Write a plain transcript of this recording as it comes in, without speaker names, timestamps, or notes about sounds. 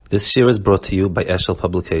This year is brought to you by Eshel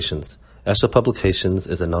Publications. Eshel Publications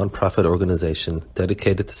is a non-profit organization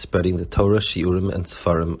dedicated to spreading the Torah, Shiurim, and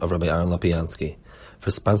Sefarim of Rabbi Aaron Lapiansky. For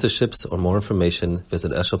sponsorships or more information,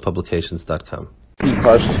 visit eshelpublications.com.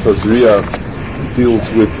 Parshas Tazriah deals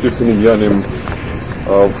with different inyanim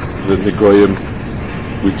of the Negoyim,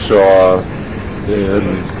 which are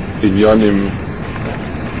inyanim.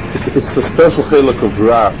 It's a special chelak of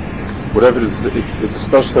Ra. Whatever it is, it's a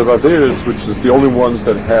special set of Averis, which is the only ones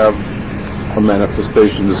that have a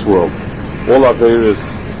manifestation in this world. All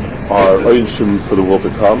Averis are Einshim for the world to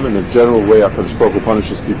come. In a general way, HaKadosh Baruch Hu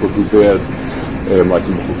punishes people who bad, like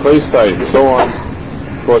in Chukaisai and so on.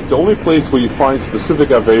 But the only place where you find specific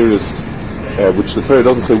Averis, which the Torah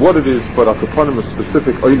doesn't say what it is, but Akapanim a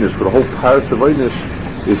specific Einish, for the whole parish of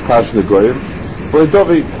Einish, is Parsh Negoyim. But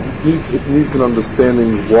it needs an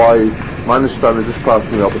understanding why Manishtan in this part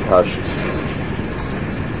from the other parshas.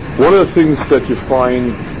 One of the things that you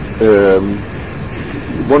find,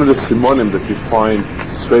 one of the simonim that you find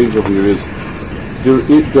strange over here is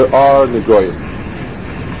there are negoyim.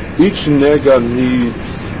 Each nega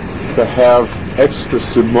needs to have extra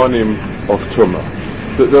simonim of Tumah.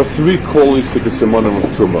 There are three holistic simonim of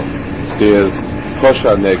Tumah. There's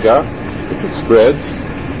kosher nega, if it spreads.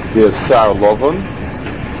 There's sar lovan,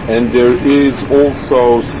 and there is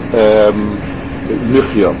also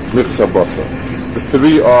michsa basa. The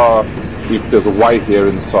three are if there's a white hair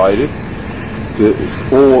inside it,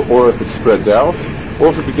 or if it spreads out, or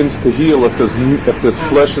if it begins to heal, if there's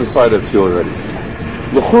flesh inside it's healed already.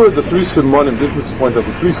 L'chura, the three simonim, different point that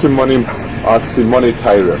the three simonim are simone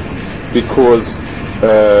taira, because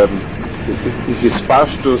his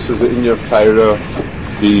pashtus is an inya of taira.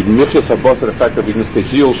 The michsa basa, the fact that it begins to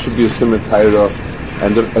heal, should be a simon taira.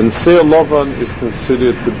 And Seir Lovan is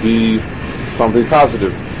considered to be something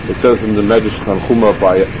positive. It says in the Medrash Tanchuma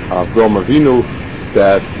by Avraham Avinu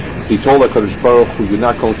that he told HaKadosh Baruch Hu, you're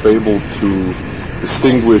not going to be able to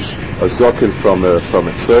distinguish a Zokin from a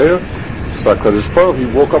Tzair. So HaKadosh Baruch Hu,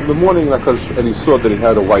 he woke up in the morning and he saw that he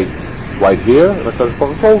had a white hair, and HaKadosh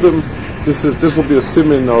Baruch Hu told him, this will be a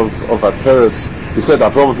siman of Ateres. He said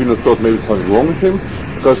Avraham Avinu thought maybe something wrong with him.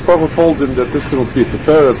 HaKadosh Baruch Hu told him that this will be a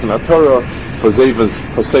Teferes and Atorah for Seven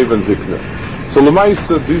Zikna. So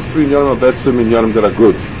Lemaisa, these three inyanim are betzim inyanim that are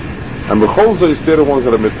good. And Recholza is they're the ones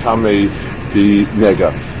that are metame the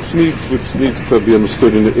nega, which needs to be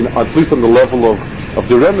understood in at least on the level of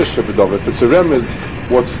the remish of a dove. If it's a remish,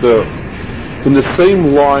 in the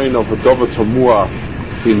same line of a dove tomua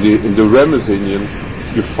in the remish inyan,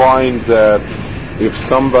 you find that if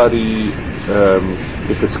somebody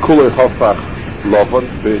if it's kulei hafach lavan,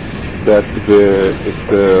 that if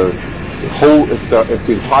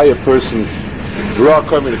the entire person this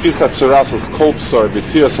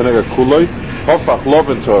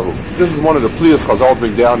is one of the pleas Chazal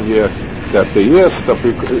bring down here that they asked.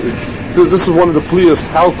 This is one of the pleas.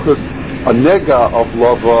 How could a nega of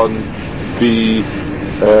Lavan be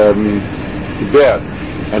bad,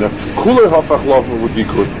 and a kulei hafach Lavan would be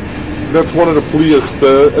good? That's one of the pleas.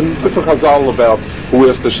 And different Chazal about who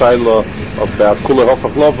asked the shaila about kulei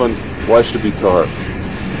hafach Lavan, why should it be tar?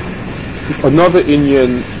 Another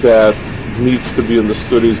inyan that needs to be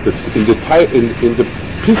understood is that in the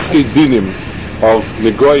Piskei Dinim of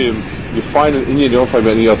Negoyim, you find an inyan you don't find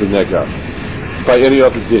any other nega, by any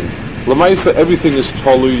other din. Lamaisa, everything is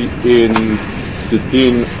totally in the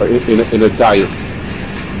din, in a diet.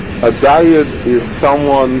 A diet is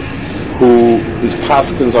someone who is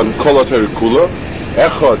paskins on kolateri kula,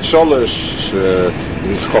 echad, sholosh,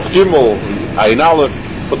 chof gimel, ayin aleph.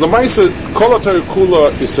 But the Maisa, kolateri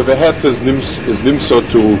kula is a vehet is nimso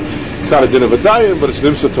to, it's not a din of a dayan, but it's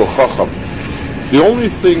nimso to a chacham. The only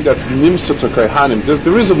thing that's nimso to kaihanim,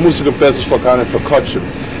 there is a musik of bezesh for kahanim for kachim,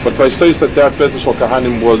 but I say that bezesh for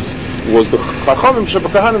kahanim was the chachamim sheba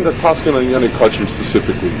kahanim that paskin on yani kachim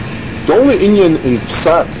specifically. The only inyan in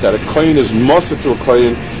psak that a kohen is moser to a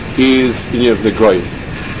kohen is inyan of negoyim.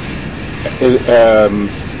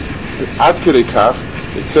 Ad kidei kach,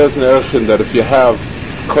 it says in Erchin that if you have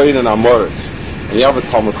Kohen and Amoritz, and you have a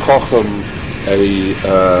Talmud Chacham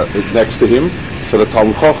next to him, so the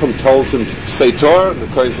Talmud Chacham tells him, say Torah, the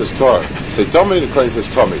Kohen says Torah. Say Tomei, the Kohen says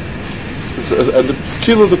Tomei. And the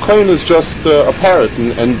skill of the Kohen is just a parrot,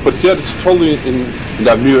 but yet it's totally in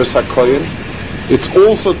the Amiras HaKohen. It's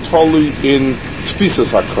also totally in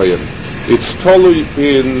Tfisas HaKohen. It's totally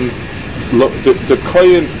in the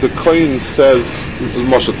Kohen says,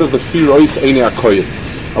 Moshe, it says the Firois Eini HaKohen.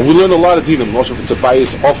 And we learn a lot of dinim. If it's a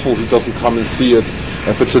bias awful, he doesn't come and see it.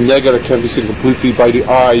 If it's a nega that can be seen completely by the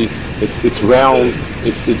eye, it's round.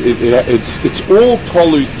 It's all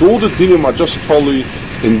totally. All the dinim are just totally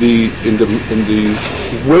in the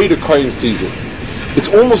way the Kohen sees it. It's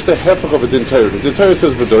almost the hefech of a din Torah. The din Torah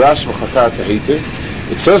says v'dorash v'chakar tehete.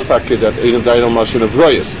 It says that ein dayan al mashin of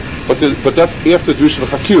royas, but that's after drush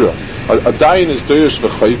v'chakira. A dayan is doresh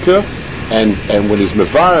v'chayka, and when he's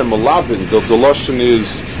mevar and malabin, the lashon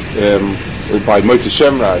is by Moitzi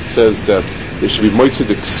Shemra. It says that they should be Moitzi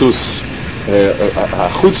the ksus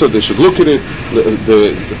chutza. They should look at it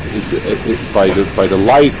by the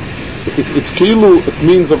light. It's kilu. It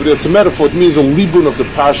means over there. It's a metaphor. It means a libun of the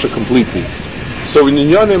parsha completely. So in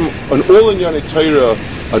Inyanim, on all Inyanim Torah,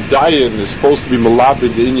 a dayan is supposed to be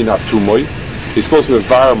malabin the Inyan Tumah. He's supposed to be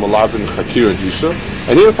vara malabin chakir and yisha.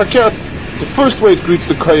 And here fakir, the first way it greets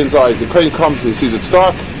the Kohen's eyes. The Kohen comes and he sees it's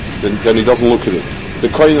dark, then he doesn't look at it. The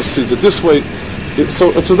Kohen sees it this way. So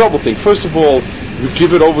it's a double thing. First of all, you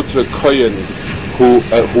give it over to the Kohen who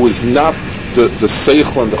is not the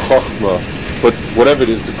seichel and the chochmah, but whatever it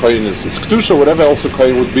is, the Kohen is kedusha, whatever else the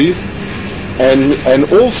Kohen would be. And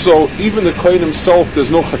also, even the Kohen himself, there's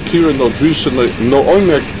no hakira, no drisha, no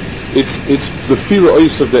oimek. It's the fear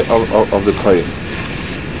of the Kohen,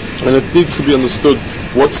 and it needs to be understood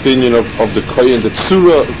what's the union of the Kohen, the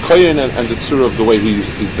tzura Kohen, and the tzura of the way he's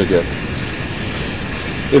neged.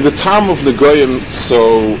 In the time of the Goyim,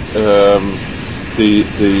 so the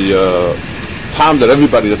time that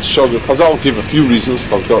everybody that's shogeg, Chazal give a few reasons.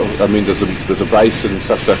 I mean, there's a brayse in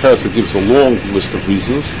Tazriah that gives a long list of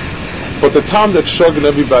reasons. But the time that shog in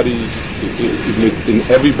everybody's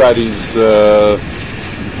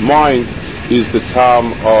mind is the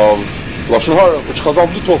time of Lashon Hara, which Chazal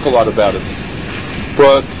do talk a lot about it.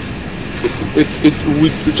 But we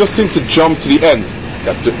just seem to jump to the end.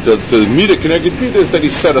 That the Mida Keneged Mida is that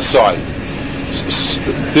he's set aside.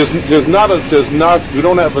 We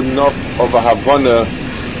don't have enough of a Havana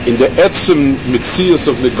in the etzem mitzias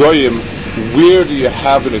of Negoyim. Where do you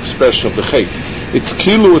have an expression of the Chet? It's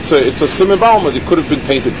kilu. It's a simon balma. It could have been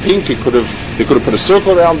painted pink. They could have put a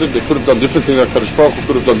circle around it. They could have done different things. Kadosh Baruch Hu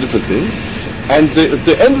could have done different things. And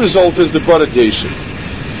the end result is the Barat Yeshin.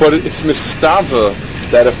 But it's mistava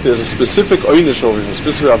that if there's a specific oynish over here, a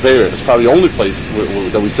specific avera, it's probably the only place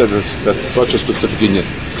that we said that's such a specific inyan.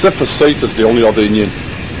 Except for Seit, it's the only other inyan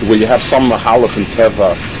where you have some mahalach and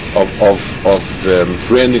teva of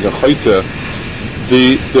branding a chayta.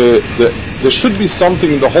 There should be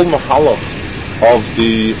something in the whole mahalach of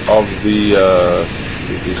the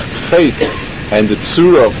chayt and the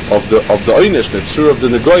tzura of the oynish, the tzura of the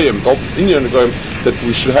negoyim, the inyan negoyim, that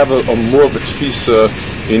we should have a more of a tfisa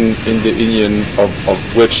in the inyan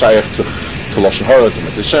of where shaykh to Lashon Hara,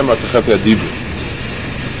 to Shemra, to Chet HaDibur.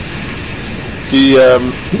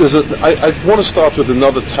 I want to start with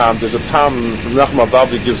another tam. There's a tam, Nachman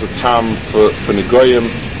Bavli gives a tam for Negoyim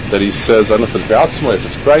that he says, I don't know if it's Be'atzma, if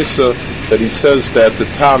it's Braisa, that he says that the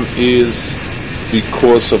tam is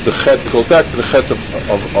because of the Chet, it goes back to the Chet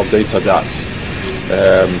of the Eitzadas.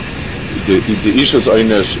 The Isha's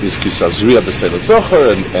Oynesh is Tazriah b'Seilot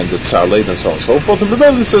Zocher and the Tsar Leid and so on and so forth. And the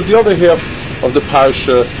Bavli says the other half of the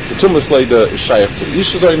Parsha, the Tumas Leida is Shaykh to the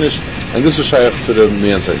Isha's Oynesh, and this is Shaykh to the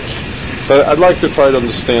Man's Oynesh. So I'd like to try to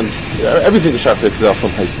understand everything is Shaykh to the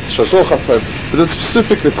Aslam Hayes. But the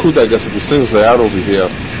specific Nakud, I guess, if we sings out over here,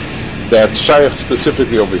 that Shaykh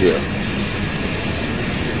specifically over here.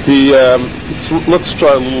 Let's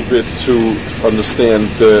try a little bit to understand.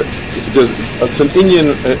 It's an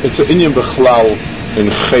Inyan Bechlal in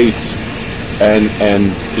Chet and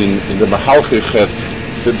in the Mahalchi Chet.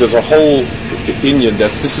 There's a whole Inyan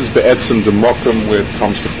that this is Be'etzim the Mokum where it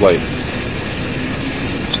comes to play.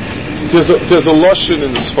 There's a lashon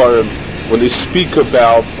in the Sfarim when they speak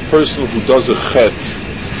about a person who does a Chet.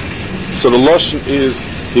 So the lashon is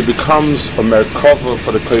he becomes a merkava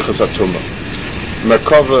for the Koichas HaTumah.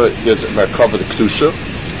 Merkava, there's a Merkava the Kedusha.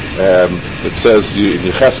 It says in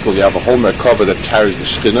Yecheskel you have a whole Merkava that carries the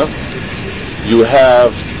Shechina. You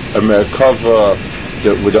have a Merkava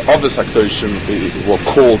with the Ovis HaKadoshim were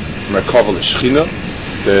called Merkava l'Shechina.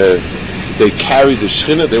 They carry the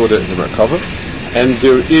Shechina, they were the Merkava. And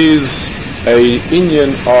there is a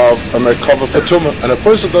inyan of a Merkava for Tumah. And a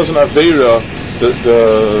person does an Aveira,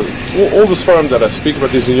 all the Sfarim that I speak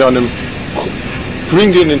about these inyanim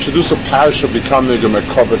introduce a parasha becoming a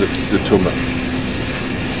Merkava the Tumah.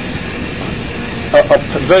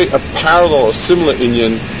 A parallel or similar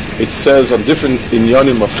inyan, it says on different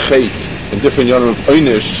inyanim of Chet and different inyanim of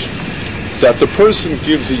Oynish that the person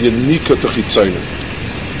gives a Yenika to Chitzonim.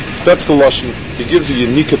 That's the Lashon. He gives a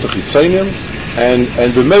Yenika to Chitzonim, and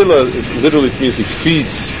B'meila, literally it means he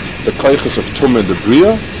feeds the Koichas of Tumah and the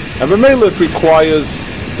Bria, and B'meila it requires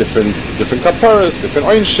different kaparas, different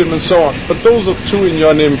oinshim, and so on. But those are two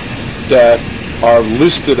inyanim that are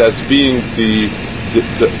listed as being the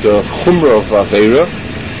the chumrah of Aveira.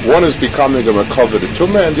 One is becoming a makaveh the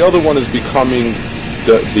Tumah, and the other one is becoming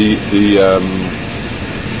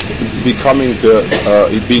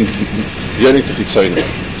being yearning to chitzayna.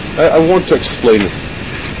 I want to explain it.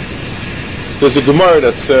 There's a Gemara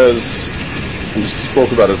that says, we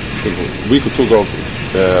spoke about it a week or two ago,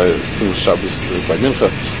 Shabbos by Mincha.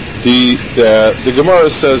 The Gemara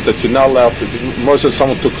says that you're not allowed to. The Gemara says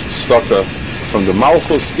someone took tzedakah from the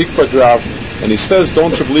Malchus Ikpadrav, and he says,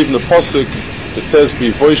 don't you believe in the pasuk? It says,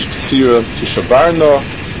 "Bivoish ksira tishabarna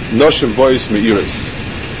noshim voice meiris."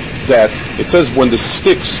 That it says when the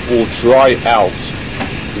sticks will dry out,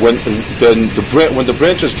 when the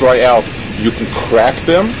branches dry out, you can crack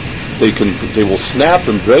them. They will snap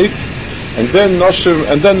and break, and then noshim,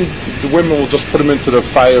 and then the women will just put them into the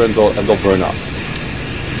fire and they'll burn up.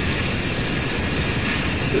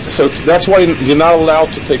 So that's why you're not allowed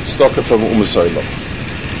to take tzedakah from Umasayla.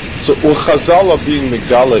 So Chazal being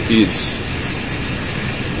Megala is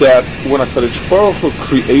that when HaKadosh Baruch Hu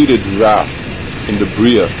created Ra in the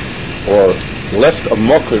Bria, or left a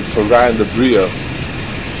mocker for Ra in the Bria,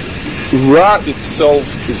 Ra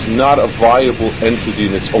itself is not a viable entity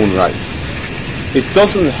in its own right. It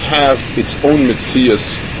doesn't have its own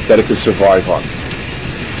metzias that it can survive on.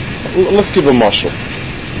 Let's give a mashal.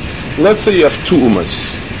 Let's say you have two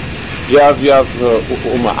Umas. You have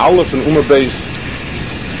Ummah Aleph and Ummah Beis,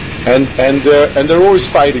 and they're always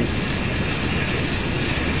fighting.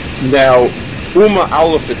 Now, Ummah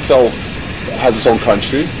Aleph itself has its own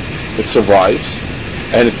country; it survives,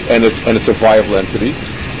 and it's a viable entity.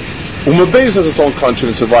 Ummah Beis has its own country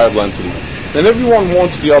and it's a viable entity, and everyone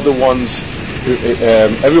wants the other one's.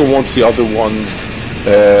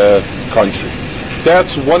 Country.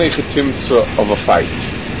 That's one echetimtza of a fight.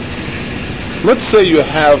 Let's say you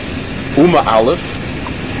have Ummah Aleph,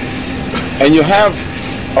 and you have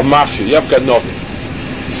a mafia. You have Ganovim.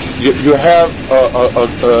 You have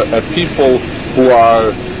people who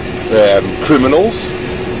are criminals,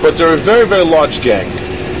 but they're a very, very large gang,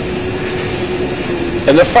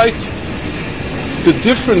 and they fight. The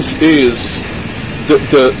difference is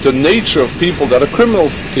the nature of people that are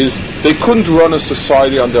criminals is they couldn't run a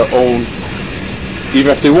society on their own,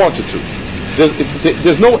 even if they wanted to.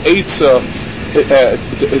 There's no eitzah.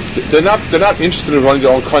 They're not interested in running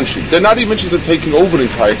their own country. They're not even interested in taking over the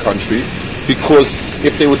entire country, because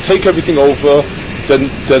if they would take everything over, then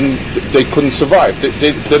they couldn't survive.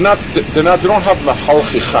 They don't have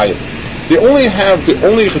mahalchi chayim. They only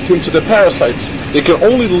chetim to the parasites. They can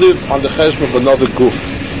only live on the cheshbon of another guf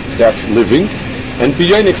that's living, and be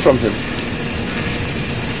yonik from him.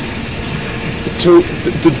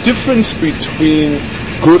 The difference between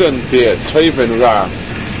good and bad, Tov and Ra,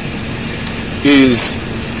 is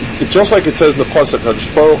just like it says in the pasuk.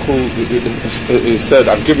 HaKadosh Baruch Hu said,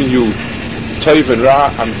 "I'm giving you Tov and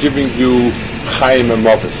Ra. I'm giving you Chaim and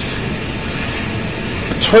Mavis."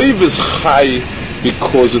 Tov is Chai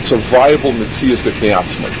because it's a viable Metzias b'pnei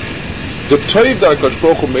atzmai. The Tov that HaKadosh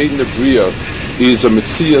Baruch Hu made in the Bria is a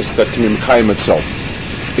Metzias that can be Mekayim itself.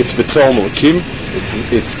 It's B'Tzelem Elokim.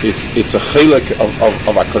 It's a chelek of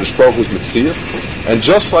HaKadosh Baruch Hu's Metzias, and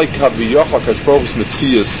just like Haviyach HaKadosh Baruch Hu's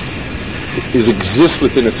Metzias exists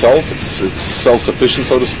within itself, it's self-sufficient,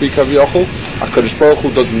 so to speak. Haviyach HaKadosh Baruch Hu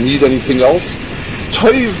doesn't need anything else.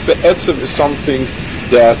 Toiv Be'etzev is something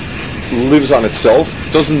that lives on itself,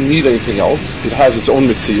 doesn't need anything else. It has its own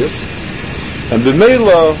Metzias, and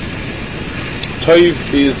B'Meila Toiv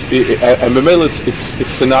is, and B'Meila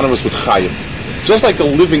it's synonymous with Chayim. Just like a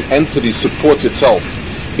living entity supports itself,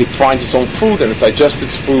 it finds its own food and it digests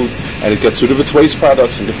its food and it gets rid of its waste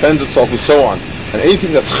products and defends itself and so on. And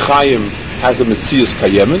anything that's Chayim has a Metzias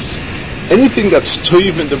Kayemis. Anything that's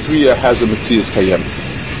Toiv in the Bria has a Metzias Kayemis.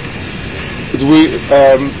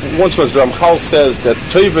 Once was Ramchal says that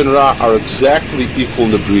Toiv and Ra are exactly equal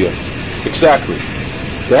in the Bria. Exactly.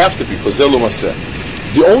 They have to be, because Zelu Maseh.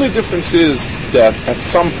 The only difference is that at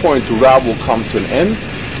some point Ra will come to an end,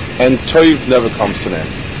 and Toiv never comes to an end.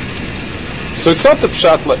 So it's not the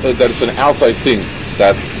pshat that it's an outside thing,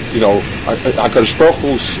 that, HaKadosh Baruch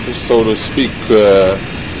Hu, so to speak,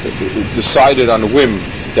 decided on a whim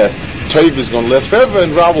that Toiv is going to last forever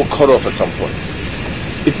and Ra will cut off at some point.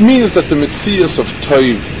 It means that the Metzias of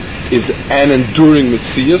Toiv is an enduring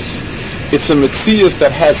Metzias. It's a Metzias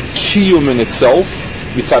that has Kiyum in itself,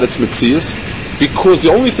 mitzad its Metzias, because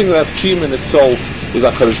the only thing that has Kiyum in itself is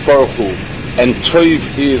HaKadosh Baruch Hu. And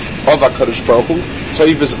Toiv is of HaKadosh Baruch Hu.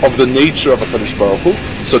 Toiv is of the nature of HaKadosh Baruch Hu.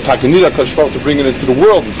 So Takanid HaKadosh Baruch Hu to bring it into the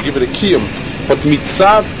world and to give it a kiyum. But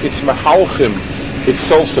mitzad, it's mahalchim, it's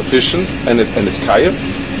self-sufficient and it's kayim.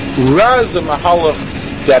 Ra is a mahalach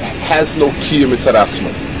that has no kiyum mitzad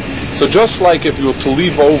atzmai. So just like if you were to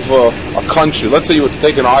leave over a country, let's say you were to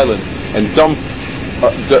take an island and dump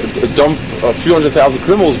a few 100,000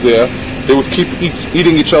 criminals there, they would keep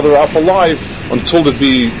eating each other up alive until there'd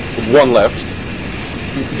be one left.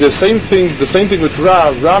 The same thing with Ra.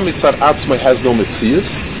 Ra mitzad atzmai has no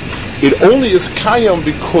mitzias. It only is kayam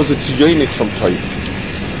because it's yonik from Toiv.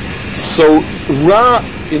 So Ra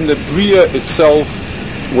in the Bria itself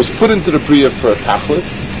was put into the Bria for a tachlis,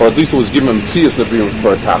 or at least it was given a mitzias in the Bria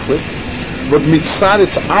for a tachlis. But mitzad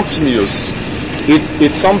its atzmius,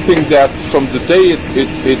 it's something that from the day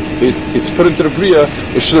it's put into the Bria,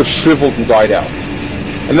 it should have shriveled and died out.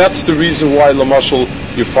 And that's the reason why, Lamashal,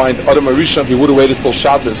 you find Adam Arishan, if he would have waited till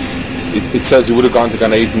Shabbos, it says he would have gone to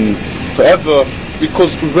Gan Eden forever,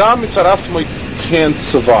 because Ra Mitzad Atzmai can't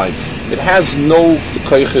survive. It has no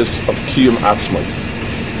kaiches of Kiyum Atzmai.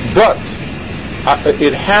 But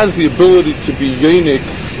it has the ability to be yonik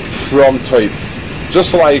from Toiv.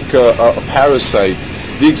 Just like a parasite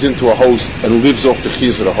digs into a host and lives off the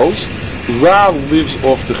chiyas of the host, Ra lives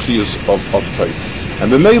off the chiyas of Toiv.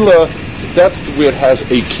 And the Mela, that's where it has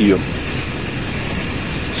a kiyum.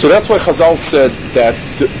 So that's why Chazal said that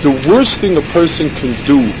the worst thing a person can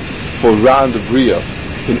do for Ra and the Bria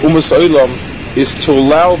in Umas Olam is to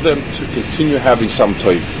allow them to continue having some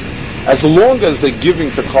Toiv. As long as they're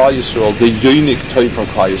giving to Klal Yisrael, they're yonik Toiv from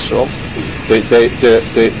Klal Yisrael,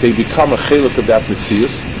 they become a chelik of that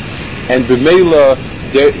mitzias, and b'meila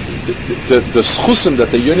the schusim that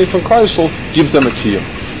they're yearning from Klal Yisrael give them a kiyum.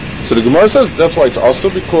 So the Gemara says that's why it's also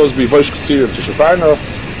because b'vosh k'sir of Tisha B'Av,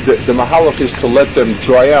 the mahalach is to let them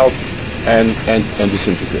dry out and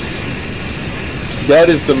disintegrate. That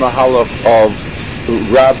is the mahalach of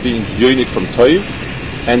Ra being yonik from Toiv,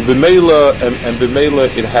 and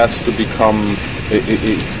b'meila it has to become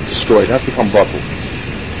destroyed. It has to become bottled.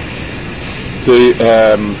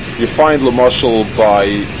 You find Lamashal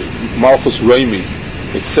by Malchus Reimi,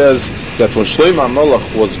 it says that when Shlomo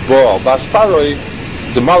HaMelech was Baal Bas Paroi,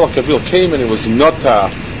 the Malach Avil came and it was not a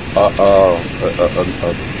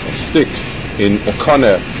stick in a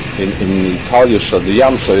corner in Talia Shal, the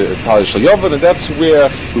Yam Talia Shal Yovan, and that's where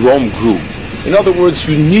Rome grew. In other words,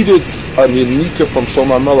 you needed a Yenika from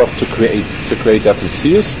Shlomo HaMelech to create that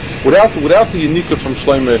Metzias. Without the Yenika from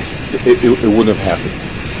Shlomo, it wouldn't have happened.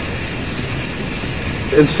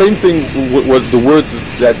 And same thing with the word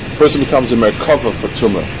that person becomes a merkava for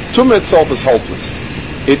Tumah. Tumah itself is helpless.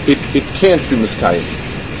 It can't be miskayim.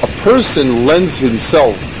 A person lends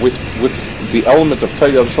himself with the element of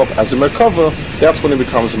Torah itself as a merkava, that's when it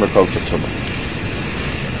becomes a merkava for Tumah.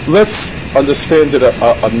 Let's understand it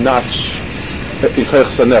a notch, a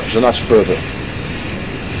notch further.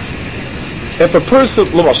 If a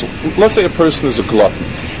person, let's say a person is a glutton.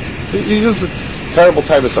 He is a terrible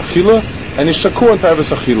type of achila, and he's shakur and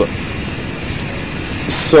taivas achila.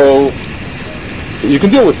 So you can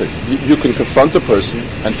deal with it. You can confront a person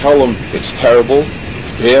and tell him it's terrible,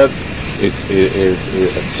 it's bad,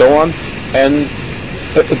 and so on. And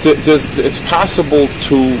it's possible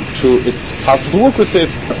to work with it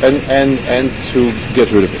and to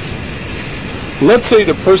get rid of it. Let's say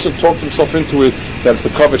the person talked himself into it that it's the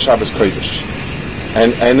Kavod Shabbos Kodesh,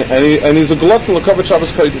 and he's a glutton of Kavod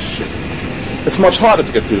Shabbos Kodesh. It's much harder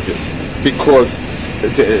to get rid of it, because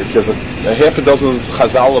there's a half a dozen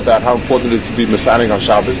chazal about how important it is to be Messianic on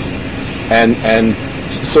Shabbos, and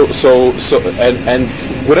so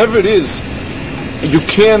whatever it is, you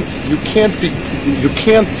can't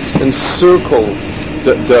encircle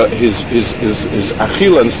his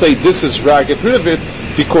achila and say this is ra, get rid of it,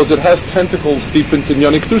 because it has tentacles deep into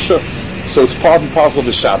Nyonik Kedusha, so it's part and parcel of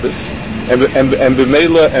the Shabbos, and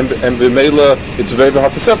b'meila it's very, very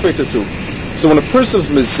hard to separate the two. So when a person is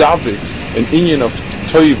mezavik an inyan of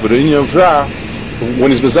toiv or an inyan of ra,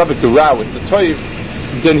 when he's mezavik the ra with the toiv,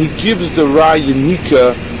 then he gives the ra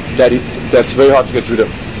yanika that's very hard to get rid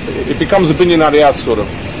of. It becomes a binyan ariyat sort of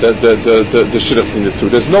the shidduch between the two.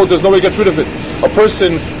 There's no way to get rid of it. A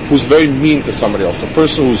person who's very mean to somebody else, a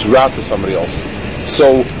person who's ra to somebody else.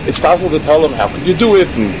 So it's possible to tell him how could you do it,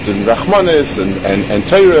 and rachmanis and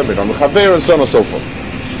teirem and chaver and so on and so forth.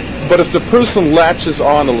 But if the person latches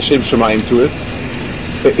on a l'shem shemayim to it,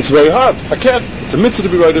 it's very hard. I can't. It's a mitzvah to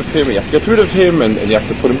be rid of him. You have to get rid of him, and you have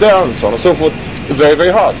to put him down, and so on and so forth. Very,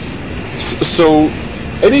 very hard. So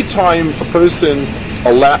anytime a person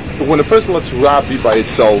when a person lets ra be by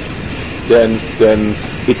itself, then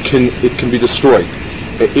it can be destroyed.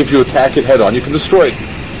 If you attack it head on, you can destroy it.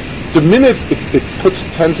 The minute it puts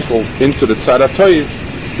tentacles into the tzad toiv,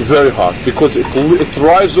 very hard, because it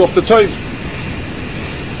thrives off the toiv.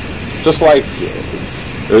 Just like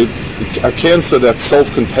a cancer that's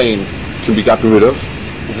self-contained can be gotten rid of,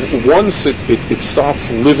 once it starts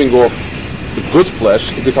living off the good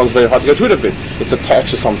flesh, it becomes very hard to get rid of it. It's attached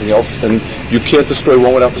to something else, and you can't destroy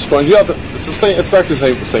one without destroying the other. It's the same. It's like the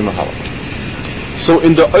same mahalach. So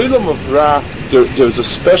in the Olam of Ra, there's a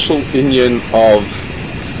special inyan of,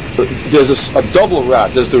 there's a double Ra.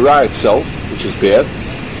 There's the Ra itself, which is bad,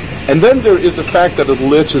 and then there is the fact that it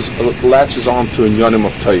latches onto a Inyanim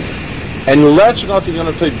of Tov. And latching onto Inyanim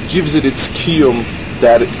of Tov gives it its kiyum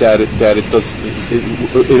that it does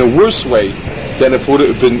in a worse way than if it would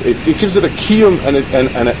have been. It gives it a kiyum and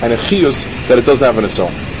a chiyus that it doesn't have on its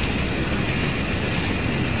own.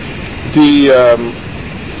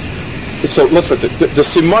 So let's put it. The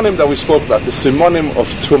simonim that we spoke about, the simonim of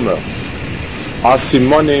Tumah, are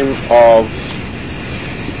simonim of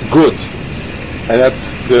good, and that's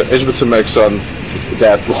the Eshbetzer makes on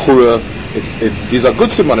that l'chura. These are good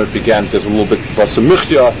simonim. It began. There's a little bit basa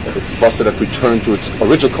michya. It's basa that returned to its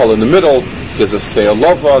original color in the middle. There's a seir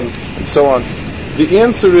lovan and so on. The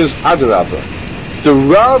answer is adarabah. The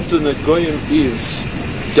rav the negoyim is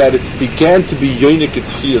that it began to be yonik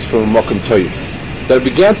etzchiyas from a makom toiv. That it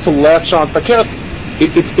began to latch on.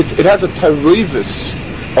 It has a tarevis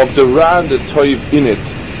of the ra and the toiv in it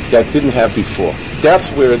that didn't have before.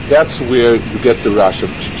 That's where you get the ra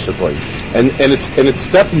shaboy, and it's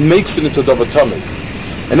that makes it into davatami,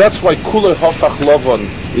 and that's why kulei hafach lavan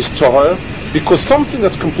is tahar, because something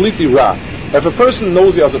that's completely ra. If a person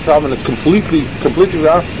knows he has a problem and it's completely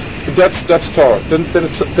ra, that's tahar. Then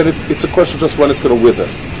it's a question of just when it's going to wither.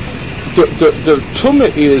 The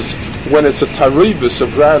tumah is when it's a taribus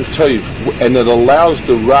of ra and toiv, and it allows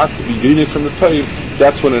the ra to be unique from the toiv.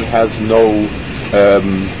 That's when it has no.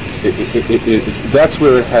 That's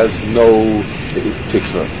where it has no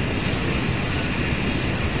tikva.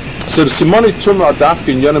 So the simoni tumah are dafka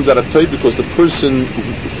in yanim that are toiv because the person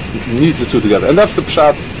needs the two together, and that's the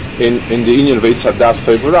pshat in the Inyan of Eitz Hadas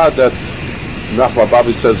Toiv Ra that Nachman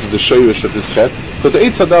Babi says is the shayrish of this chet. Because the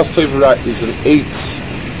Eitz Hadas Toiv Ra is an eitz.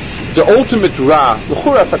 The ultimate Ra, the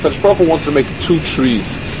Chura fact that Baruch Hu wanted to make two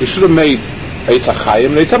trees. He should have made Eitz HaChayim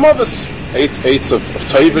and Eitz HaMavos. Eitz of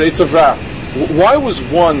Toiv and Eitz of Ra. Why was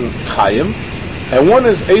one Chayim and one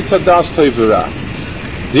is Eitz Hadas Toiv Ra?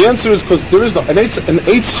 The answer is because there is no an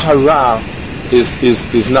Eitz Hara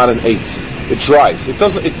is not an eitz. It dries. It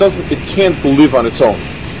can't live on its own.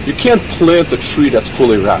 You can't plant a tree that's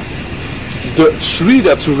fully Ra. The tree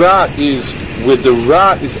that's Ra is where the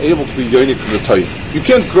Ra is able to be yonik from the Toiv. You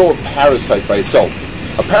can't grow a parasite by itself.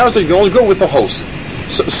 A parasite can only grow with a host.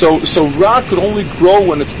 So Ra could only grow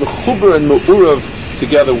when it's mechuber and me'urav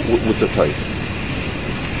together with the Toiv.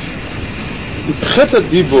 Chet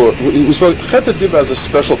HaDibur has a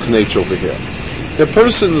special nature over here. A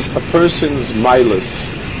person's milas,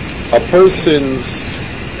 a person's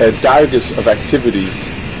dargis of activities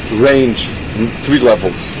range in three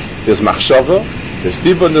levels. There's machshava, there's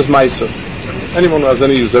dibur, and there's maisa. Anyone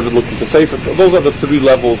who's ever looked into sefer, those are the three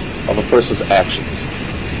levels of a person's actions.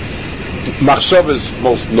 Machshava is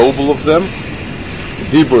most noble of them,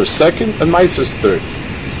 dibur is second, and maisa is third.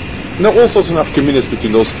 And there are all sorts of nafkaminas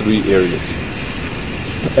between those three areas.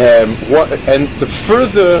 And the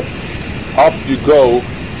further up you go,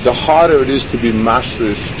 the harder it is to be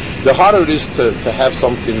mashrish, the harder it is to have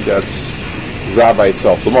something that's Ra by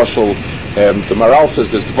itself. The Marshal, the Maral says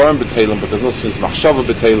there's Dvarim B'Teilim, but there's no sense Machshava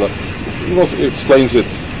B'Teilim. He also explains it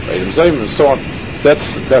by Zayim and so on.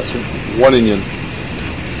 That's one inyan.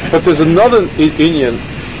 But there's another inyan.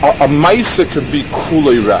 A Maisa can be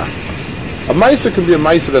Kulei Ra. A Maisa can be a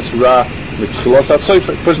Maisa that's Ra. So if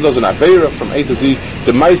a person does an Aveira from A to Z,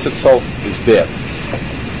 the Maisa itself is bad.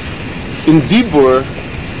 In Dibur,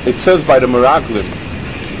 it says by the Meraglim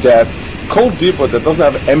that Kol Dibur that doesn't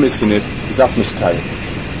have emes in it is not miskayim.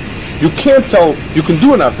 You can't tell. You can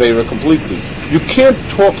do an aveira completely. You can't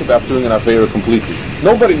talk about doing an aveira completely.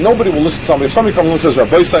 Nobody will listen to somebody. If somebody comes along and says,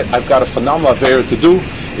 Rabbi Say, I've got a phenomenal aveira to do.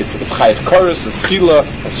 It's chayiv koros, it's chila,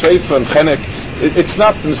 it's shreifa, and chenek. It's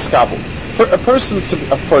not miskabel. A person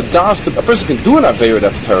can do an aveira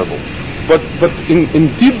that's terrible. But in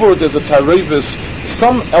dibur there's a tarevis.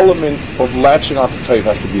 Some element of latching onto toiv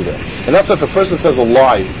has to be there, and that's why if a person says a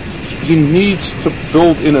lie, he needs to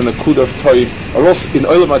build in an akud of toiv, or else in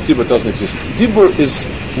olam dibur doesn't exist. Dibur is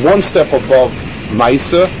one step above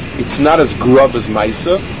maisa. It's not as grub as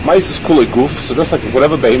maisa. Maisa is kulei guf, so just like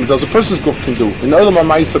whatever behem does, a person's guf can do. In olam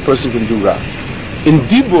maisa, a person can do ra. In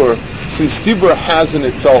dibur, since dibur has in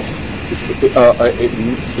itself,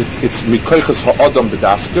 it's mikoiches ha'adam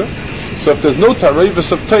b'dafka. So if there's no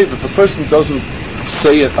tarevis of toiv, if a person doesn't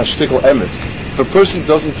say a shtickle emes, if a person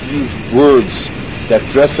doesn't use words that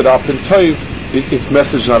dress it up in toiv, its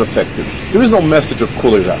message not effective. There is no message of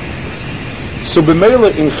kulei ra. So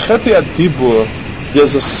b'meila in Cheti Adibur,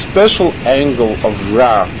 there's a special angle of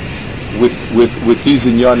Ra with these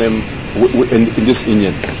inyanim, in this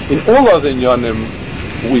inyan. In all other inyanim,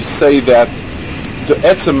 we say that the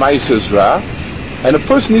etzem ma'aser is Ra, and a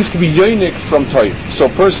person needs to be yonik from Toiv. So a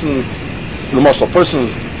person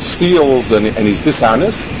steals and he's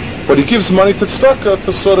dishonest, but he gives money to tzedakah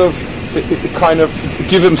to sort of kind of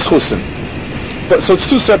give him schusim. But so it's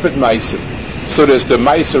two separate ma'aser. So there's the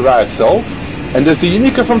ma'aser Ra itself, and there's the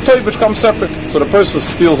Yinika from Toiv, which comes separate. So the person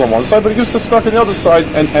steals on one side, but he gives the tzedakah on the other side,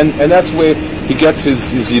 and that's where he gets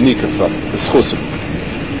his Yinika from, his chusim.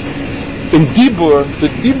 In Dibur, the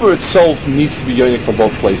Dibur itself needs to be yonik from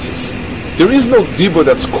both places. There is no Dibur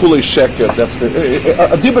that's kulei sheker.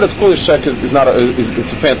 A Dibur that's kulei sheker is not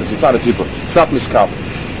it's a fantasy. It's not a Dibur. It's not miskabel.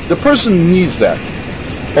 The person needs that.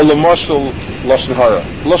 Or l'mashal lashon hara.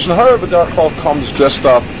 Lashon hara b'derech comes dressed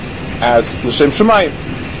up as l'shem shemayim.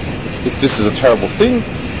 This is a terrible thing,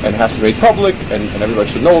 and has to be made public, and everybody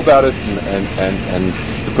should know about it, and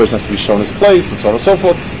the person has to be shown his place, and so on and so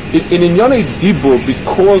forth. In Inyane Dibur,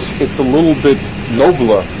 because it's a little bit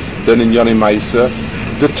nobler than Inyane Ma'aser,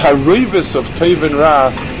 the Tarevis of Toiv and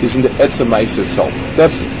Ra is in the Etzem Ma'aser itself.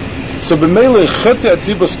 That's it. So b'meila Cheti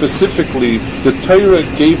Adibur specifically, the Torah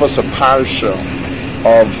gave us a parsha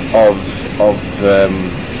of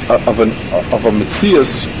a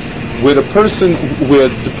Metzias where the person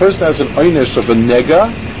has an einish of a nega,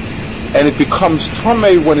 and it becomes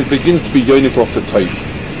tomei when it begins to be yonik off the toiv.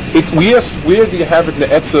 We asked, where do you have it in the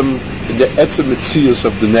etzem metzius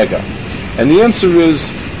of the nega? And the answer is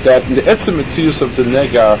that in the etzem metzius of the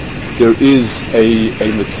nega there is a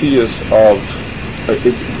metzius of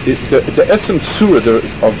the etzem tzura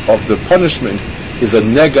of the punishment is a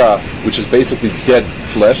nega, which is basically dead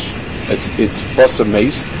flesh. It's basa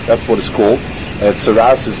mace. That's what it's called.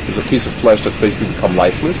 Tzaras is a piece of flesh that's basically become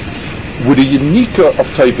lifeless. With a Yenika of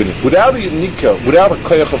Toiv in it, without a Yenika, without a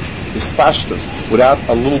koyach of Ispashtas, without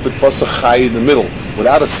a little bit Basa Chai in the middle,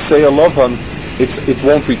 without a Seya Lovan, it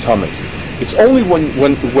won't be Tomei. It's only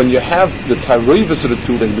when you have the Tarevis of the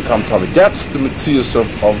two that you become Tomei. That's the Metzias of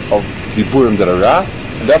Diburim that are Ra,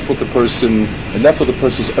 and that's what the person's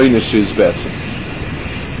Einish is Be'etzim.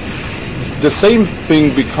 The same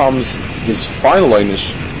thing becomes his final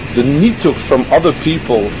Einish. The nituk from other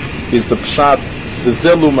people is the pshat, the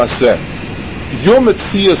zelu maseh. Your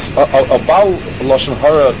metzias, a Baal Lashon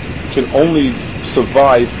Hara can only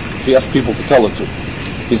survive if he has people to tell it to.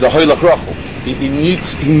 He's a hoylach rachel. He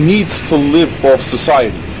needs to live off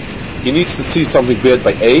society. He needs to see something bad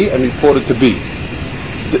by A and report it to B.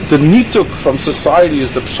 The nituk from society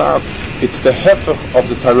is the pshat. It's the hefech of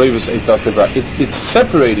the tarevis eitzas Ra. It's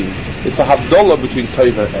separating. It's a havdalah between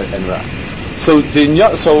Toiv and Ra. So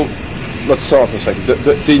let's start for a second.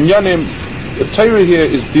 The Torah here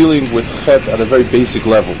is dealing with chet at a very basic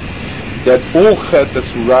level. That all chet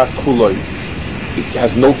that's Ra kuloi, it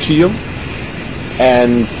has no kiyum,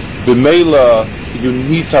 and b'meila you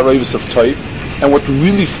need tarevis of Toiv. And what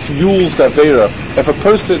really fuels the avera, if a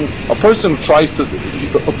person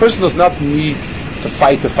does not need to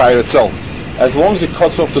fight the fire itself. As long as he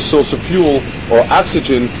cuts off the source of fuel or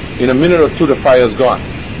oxygen, in a minute or two the fire is gone.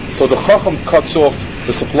 So the Chacham cuts off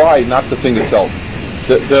the supply, not the thing itself.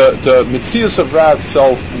 The Metzias of Ra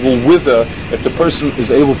itself will wither if the person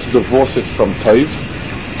is able to divorce it from Toiv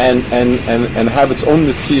and have its own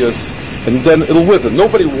Metzias, and then it'll wither.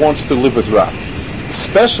 Nobody wants to live with Ra.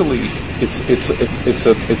 Especially,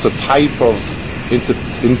 it's a type of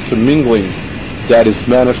intermingling that is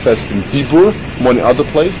manifest in Dibur more than other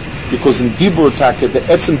place, because in Dibur Taka, the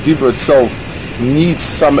Etzem Dibur itself needs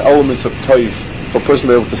some elements of Toiv for a person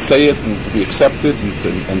to be able to say it and to be accepted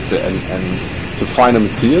and to find a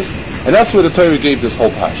Metzias. And that's where the Torah gave this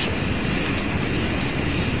whole passion.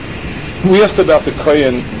 We asked about the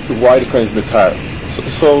Kohen, why the Kohen is Mitar.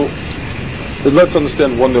 So let's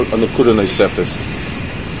understand one on the Kuda Neisefes.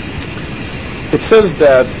 It says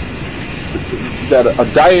that a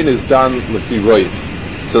dayan is done lefi roiv.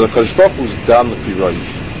 So the Kodesh Baruch Hu is done lefi roiv.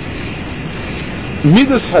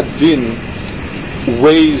 Midas Hadin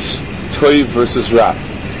weighs Toiv versus Ra.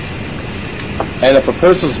 And if a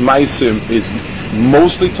person's Maisim is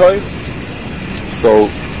mostly Toiv, so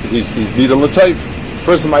he's neither Toiv. If a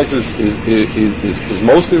person's Maisim is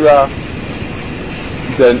mostly Ra,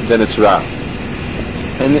 then it's Ra.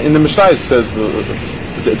 And in the Mishnah it says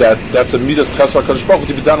that's a Midas Chesar Kodesh Baruch Hu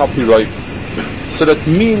to be done al pi roiv. So that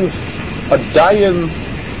means a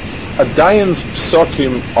dayan's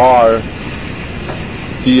psukim are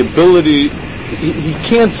the ability. He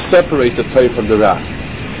can't separate the Toiv from the Ra.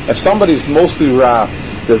 If somebody is mostly Ra,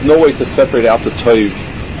 there's no way to separate out the Toiv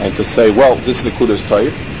and to say, well, this Nekuda is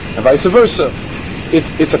Toiv. and vice versa.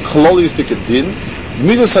 It's a klolistic din.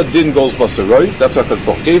 Midas hadin goes basaroi. That's what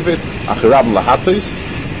Koch gave it. Achirab lahatis,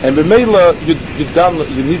 and b'meila you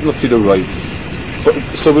need not the right.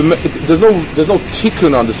 So there's no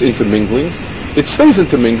tikkun on this intermingling. It stays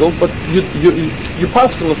intermingled, but you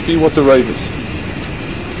pass the fee what the right is.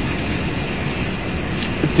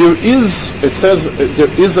 It says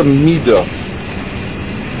there is a midah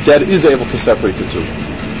that is able to separate the two.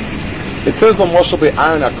 It says Lamoshe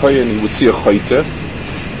be'Aaron HaKohen, he would see a chayte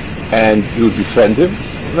and he would befriend him.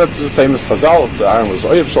 That's the famous Chazal. Aaron was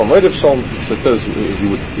Oyev Shalom. So it says he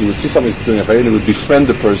would see somebody doing a chayte and he would befriend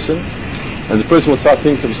the person, and the person would start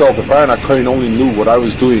thinking to himself, if Aaron HaKohen only knew what I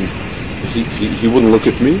was doing, he wouldn't look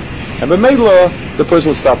at me. And b'meila, the person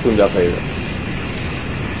would stop doing that chayte.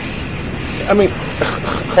 I mean,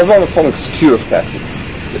 Chazal are calling security tactics.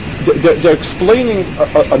 They're explaining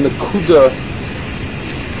a nekuda,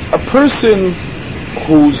 a person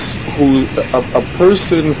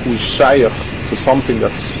who's shaykh to something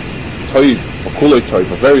that's toiv, a kulei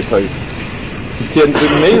toiv, a very toiv. Then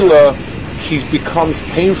b'meila, he becomes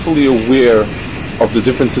painfully aware of the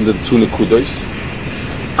difference in the two nekudas.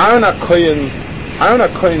 Aaron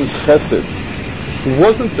HaKohen's chesed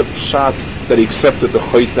wasn't the pshat that he accepted the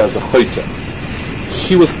chayte as a chayte.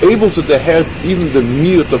 He was able to deher even the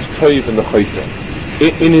miut of toiv in the chayte.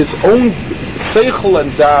 In his own seichel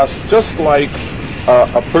and das, just like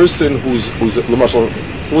a person who's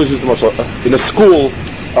in a school,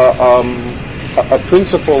 a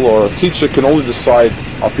principal or a teacher can only decide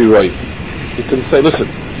I'll be right. He can say, listen,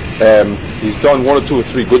 he's done 1 or 2 or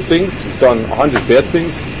 3 good things, he's done 100 bad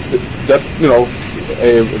things. That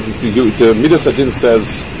the Midas Hadin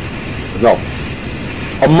says no.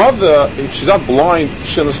 A mother, if she's not blind,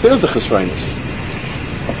 she understands the chesroinus.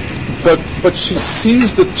 But she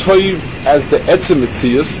sees the toiv as the etzem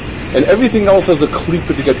mitzias, and everything else as a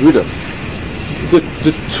klipa to get rid of. The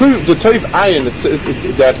toiv ayin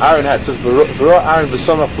that Aaron had says v'ra Aaron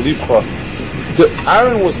v'samach b'libcha. The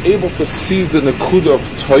Aaron was able to see the nekuda of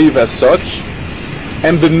toiv as such,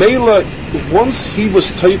 and b'meila, once he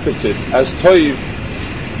was toifisid as toiv,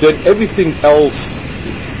 then everything else.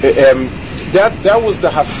 That was the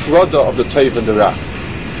hafrada of the toiv and the ra.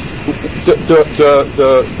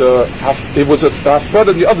 It was a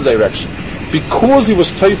hafrada in the other direction. Because he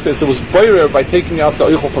was toifis, it was boirer by taking out the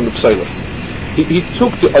eichel from the pselos. He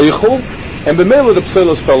took the eichel, and b'meila the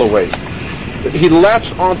pselos fell away. He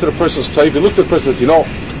latched onto the person's toiv. He looked at the person and said,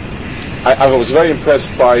 I was very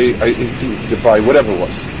impressed by whatever it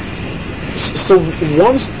was. So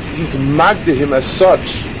once he's magda him as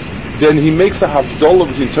such, then he makes a havdolah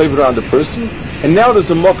between toiv and the person, and now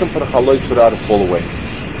there's a mokum for the chalois for that to fall away.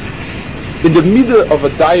 In the middle of a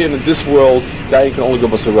dayan in this world, dayan can only go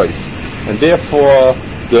basarayt, and therefore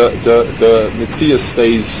the mitzvah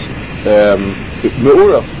stays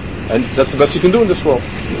me'uraf, and that's the best you can do in this world.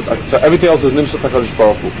 So everything else is nimsat HaKadosh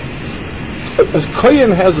Baruch Hu. A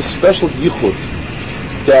kohen has a special yichud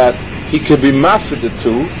that he can be mafredet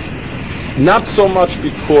to, not so much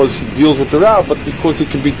because he deals with the Rav, but because he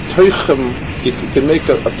can be toichem, he can make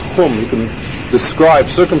a tchum, he can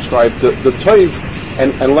circumscribe the toiv,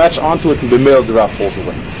 and latch onto it, and b'meil the Rav falls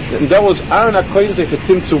away. And that was Aaron HaKohen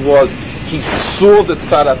Zechetimtzu was, he saw that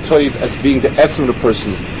Tzad HaToiv as being the etzem of the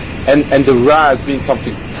person, and the Ra as being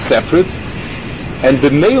something separate. And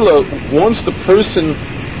b'meila, once the person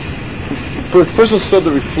saw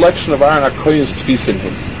the reflection of Aaron HaKohen's tfis in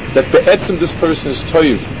him, that be'etzem this person is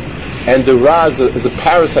toiv, and the Ra is a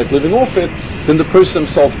parasite living off it, then the person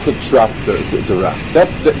himself could drop the Ra.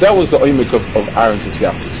 That was the oimik of Aaron's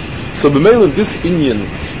Yatzis. So b'meila, in this inyan,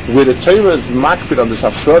 where the Torah is makbid on this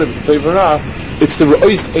hafrada of the Torah, it's the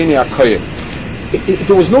Re'ois Eini HaKohen.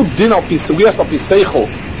 There was no din al pis, we asked al pis seichel.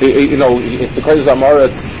 If the Kohen is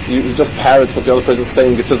Amoretz, you just parrot what the other person is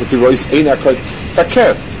saying. It says that the Re'ois Eini HaKohen.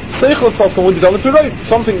 Fakir. Seichel itself can only be done if you're right.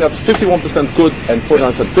 Something that's 51% good and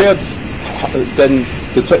 49% bad, then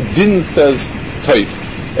the din says toif.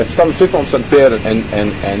 If something 51% bad and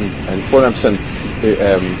 49%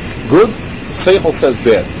 good, Seichel says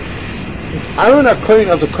bad. Aaron HaKohen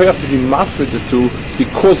has a koyach to be mafredet to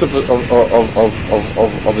because of his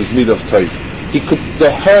midah of toiv. He could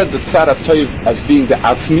deher the tzad toiv as being the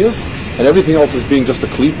atzmius, and everything else as being just a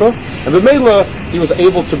klipa. And b'meila, he was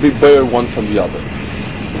able to be bear one from the other.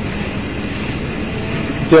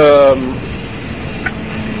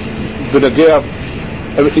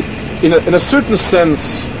 In a certain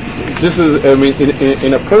sense, this is,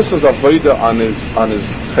 in a person's avodah on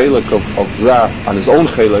his chelik of Ra, on his own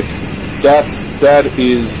chelik, that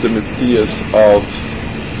is the mitzias of.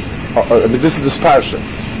 This is this parsha.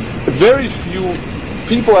 Very few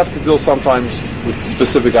people have to deal sometimes with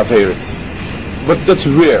specific averes, but that's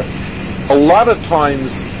rare. A lot of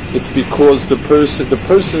times it's because the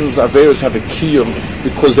person's averes have a kiyum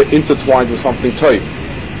because they're intertwined with something toif.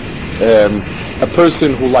 A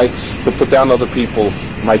person who likes to put down other people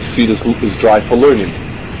might feed his drive for learning.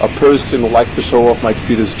 A person who likes to show off might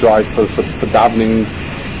feed his drive for davening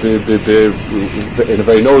in a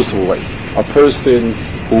very noticeable way. A person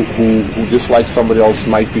who dislikes somebody else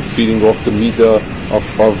might be feeding off the midah of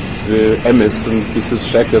emes, and this is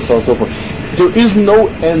sheker, so on and so forth. There is no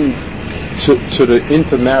end to the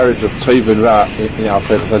intermarriage of Tov and Ra in our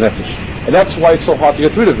Peiches HaNefesh. And that's why it's so hard to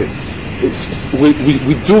get rid of it. We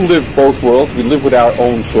do live both worlds. We live with our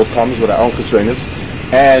own shortcomings, with our own chesronos,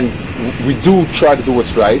 and we do try to do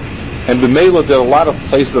what's right. And b'meila, there are a lot of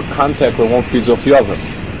places of contact where one feeds off the other.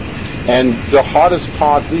 And the hardest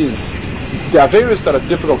part is, the averes that are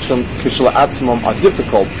difficult, kishla atzmam, are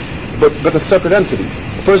difficult, but they're separate entities.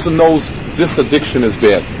 The person knows this addiction is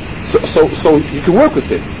bad. So he can work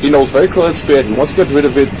with it. He knows very clearly it's bad. He wants to get rid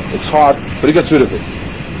of it. It's hard, but he gets rid of it.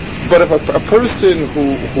 But if a person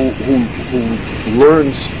who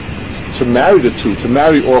learns to marry the two, to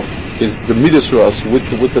marry off is the midas ras with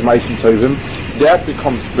the ma'asim tovim, that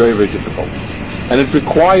becomes very, very difficult, and it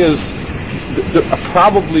requires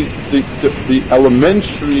probably the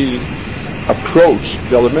elementary approach.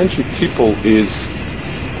 The elementary people is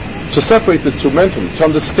to separate the two mentally, to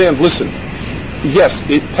understand. Listen. Yes,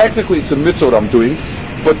 technically it's a mitzvah what I'm doing,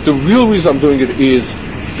 but the real reason I'm doing it is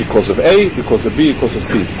because of A, because of B, because of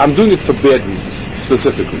C. I'm doing it for bad reasons,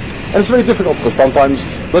 specifically. And it's very difficult because sometimes,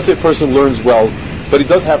 let's say a person learns well, but he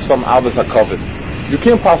does have some avos hakavod. You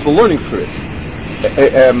can't pass the learning for it.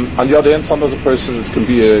 On the other hand, sometimes a person can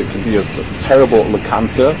be a terrible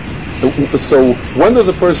lekanta. So when does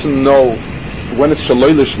a person know when it's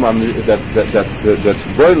shaloi lishma that's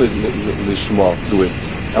boy lishma doing?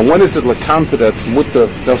 And when is it lekanta that's mutter?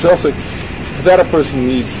 Now, also, for that a person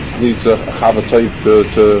needs a chavatayv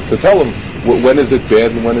to tell him when is it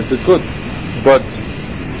bad and when is it good. But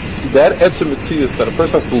that etzem mitzias that a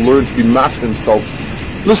person has to learn to be matched himself.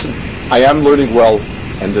 Listen, I am learning well,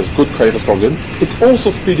 and there's good kaychas going in. It's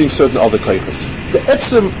also feeding certain other kaychas. The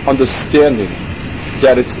etzem understanding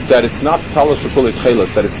that it's not talash v'kol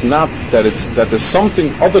etchelas, that there's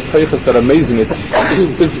something other kaychas that are amazing it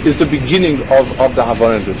is the beginning of the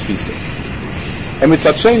havana and the tfisa. And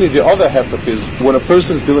mitzat sheni, the other half of is when a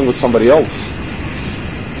person is dealing with somebody else.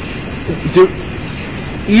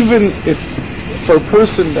 Even if for a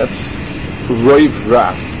person that's roiv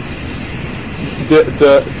ra,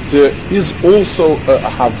 there is also a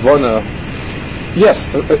havana. Yes,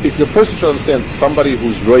 if the person should understand somebody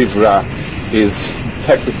who's roiv ra is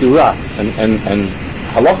technically ra, and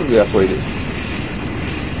halachically that's what it is.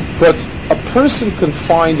 But a person can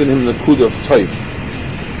find in him the kudah of toiv,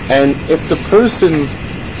 and if the person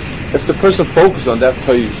focuses on that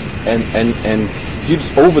toiv and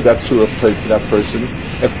gives over that surah of toiv to that person,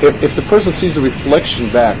 if the person sees the reflection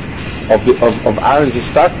back of Aaron's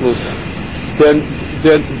istaklos, then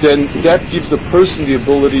that gives the person the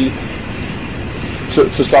ability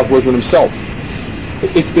to start working with himself.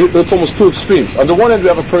 It's almost two extremes. On the one hand, we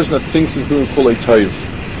have a person that thinks he's doing kulei toiv,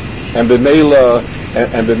 and b'meila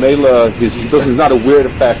he's not aware of the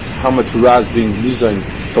fact how much ra is being mizan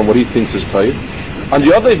from what he thinks is toiv. On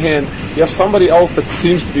the other hand, you have somebody else that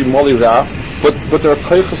seems to be moli ra, but there are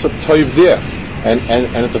kaychas of toiv there, and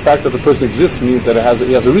the fact that the person exists means that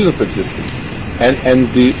he has a reason for existing, and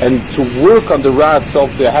to work on the ra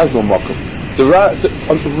itself there has no makom. The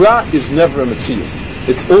ra is never a metzias.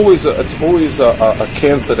 It's always a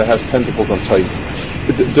cancer that has tentacles on toiv.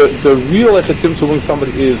 The real echetim to win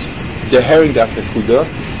somebody is the herring that nekuda,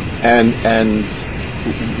 and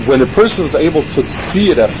when a person is able to see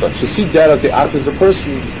it as such, to see that as the as the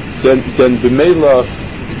person, then b'meila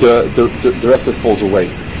the rest of it falls away.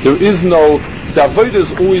 There is no, the avodah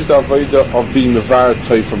is always the avodah of being mevar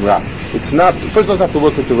toiv from ra. It's not, the person doesn't have to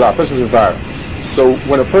work with the ra, the person is mevar. So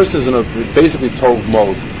when a person is in a basically tov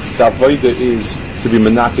mode, the avodah is to be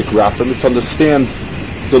menatik ra, for me to understand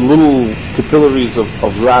the little capillaries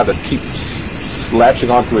of ra that keep latching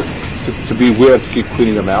onto it, to be aware to keep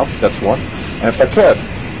cleaning them out. That's one. And fakir,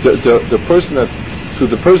 the person that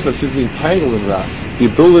seems to be entangled in ra, the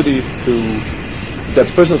ability that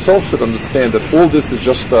the person himself should understand that all this is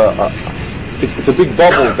just it's a big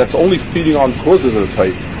bubble that's only feeding on causes of the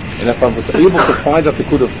type. And if I was able to find out the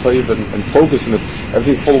good of Toiv and focus on it,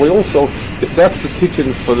 everything fall away also, if that's the ticket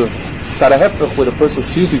for the Sarahefrach where the person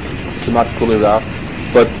sees the Kemat Kulira,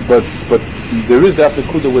 but there is that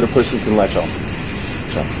Nekuda where the person can latch on.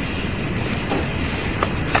 Chance.